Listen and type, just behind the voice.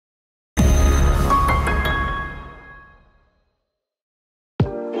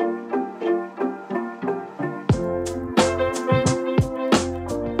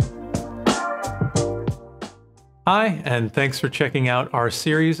Hi, and thanks for checking out our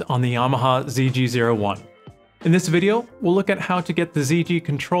series on the Yamaha ZG01. In this video, we'll look at how to get the ZG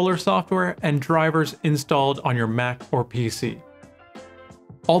Controller software and drivers installed on your Mac or PC.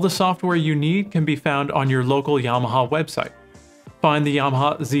 All the software you need can be found on your local Yamaha website. Find the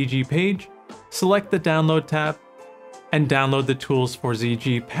Yamaha ZG page, select the Download tab, and download the Tools for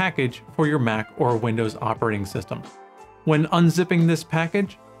ZG package for your Mac or Windows operating system. When unzipping this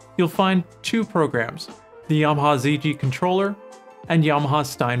package, you'll find two programs, the Yamaha ZG Controller and Yamaha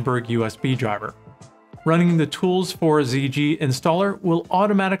Steinberg USB driver. Running the Tools for ZG installer will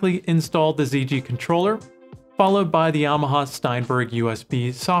automatically install the ZG Controller, followed by the Yamaha Steinberg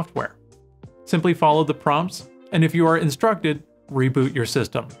USB software. Simply follow the prompts, and if you are instructed, reboot your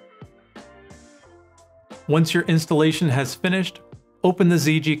system. Once your installation has finished, open the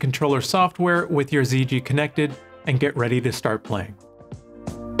ZG Controller software with your ZG connected and get ready to start playing.